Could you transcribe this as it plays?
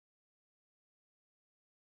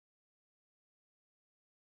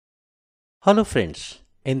Hello friends,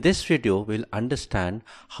 in this video we'll understand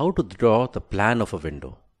how to draw the plan of a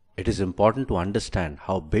window. It is important to understand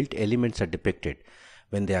how built elements are depicted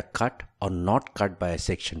when they are cut or not cut by a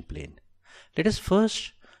section plane. Let us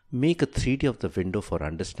first make a 3D of the window for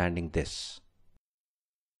understanding this.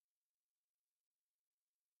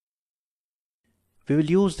 We will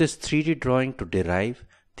use this 3D drawing to derive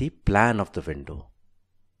the plan of the window.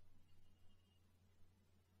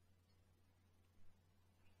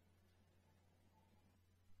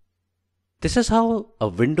 This is how a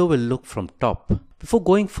window will look from top. Before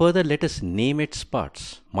going further, let us name its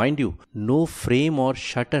parts. Mind you, no frame or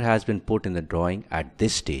shutter has been put in the drawing at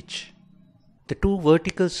this stage. The two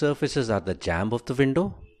vertical surfaces are the jamb of the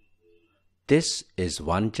window. This is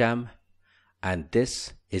one jamb and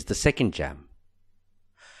this is the second jamb.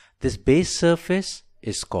 This base surface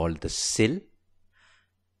is called the sill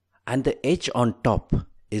and the edge on top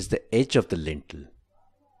is the edge of the lintel.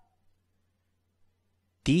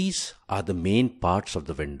 These are the main parts of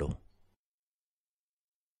the window.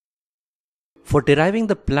 For deriving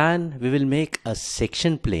the plan, we will make a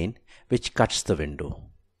section plane which cuts the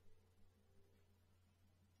window.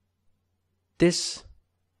 This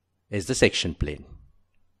is the section plane.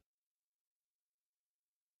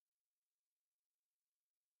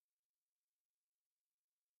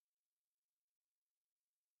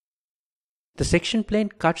 The section plane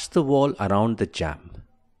cuts the wall around the jamb,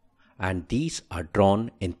 and these are drawn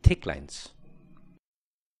in thick lines.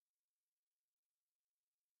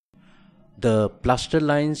 The plaster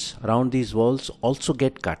lines around these walls also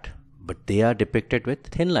get cut, but they are depicted with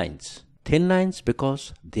thin lines. Thin lines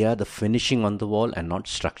because they are the finishing on the wall and not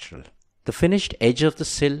structural. The finished edge of the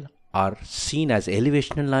sill are seen as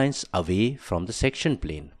elevational lines away from the section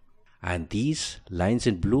plane, and these lines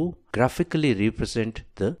in blue graphically represent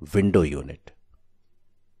the window unit.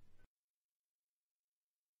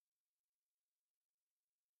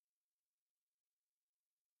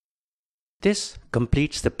 This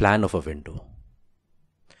completes the plan of a window.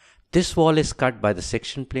 This wall is cut by the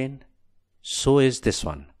section plane, so is this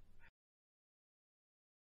one.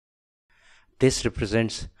 This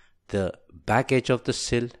represents the back edge of the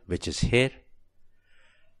sill, which is here.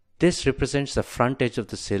 This represents the front edge of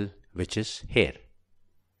the sill, which is here.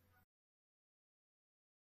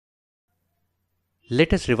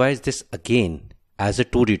 Let us revise this again as a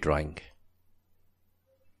 2D drawing.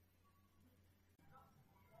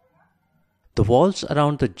 The walls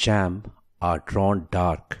around the jamb are drawn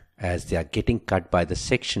dark as they are getting cut by the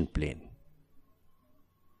section plane.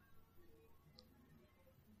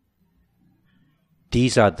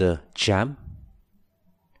 These are the jamb.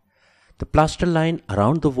 The plaster line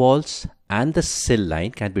around the walls and the sill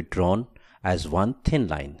line can be drawn as one thin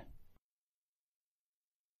line.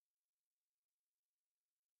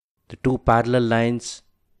 The two parallel lines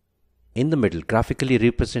in the middle graphically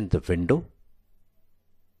represent the window.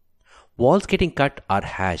 Walls getting cut are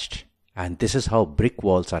hashed, and this is how brick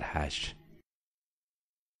walls are hashed.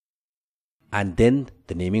 And then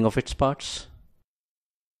the naming of its parts.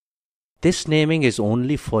 This naming is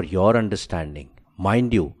only for your understanding.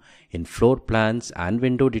 Mind you, in floor plans and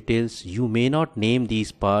window details, you may not name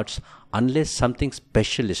these parts unless something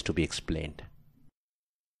special is to be explained.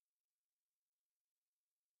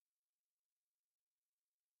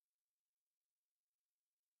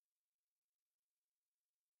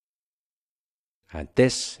 And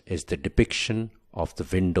this is the depiction of the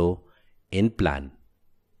window in plan.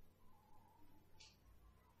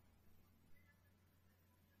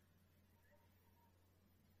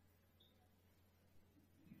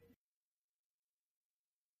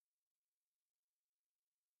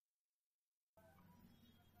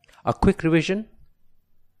 A quick revision.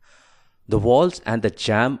 The walls and the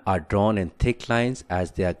jamb are drawn in thick lines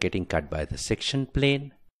as they are getting cut by the section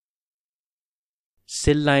plane.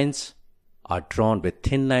 Sill lines are drawn with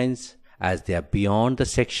thin lines as they are beyond the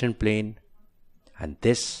section plane, and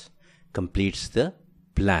this completes the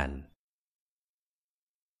plan.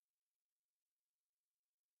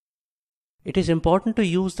 It is important to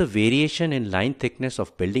use the variation in line thickness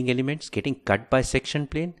of building elements getting cut by section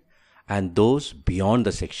plane and those beyond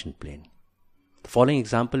the section plane. The following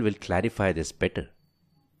example will clarify this better.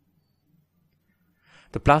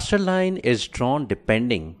 The plaster line is drawn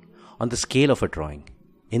depending on the scale of a drawing.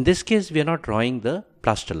 In this case, we are not drawing the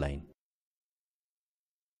plaster line.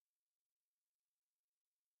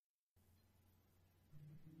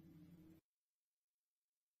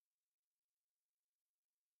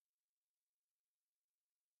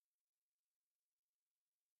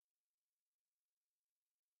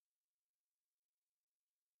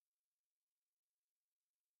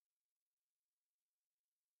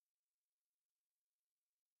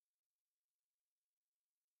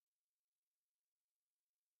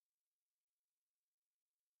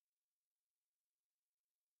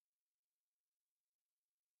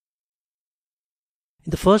 In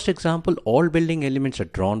the first example, all building elements are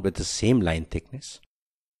drawn with the same line thickness.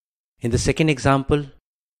 In the second example,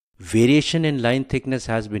 variation in line thickness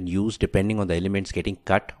has been used depending on the elements getting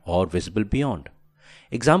cut or visible beyond.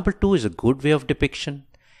 Example 2 is a good way of depiction.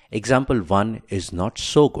 Example 1 is not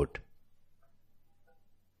so good.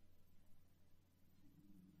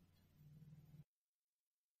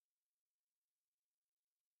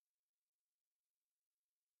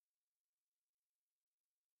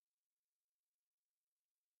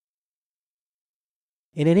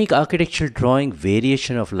 In any architectural drawing,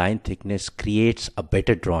 variation of line thickness creates a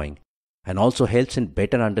better drawing and also helps in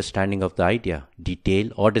better understanding of the idea, detail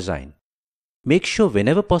or design. Make sure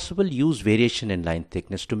whenever possible use variation in line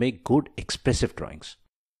thickness to make good expressive drawings.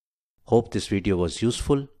 Hope this video was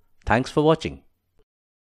useful. Thanks for watching.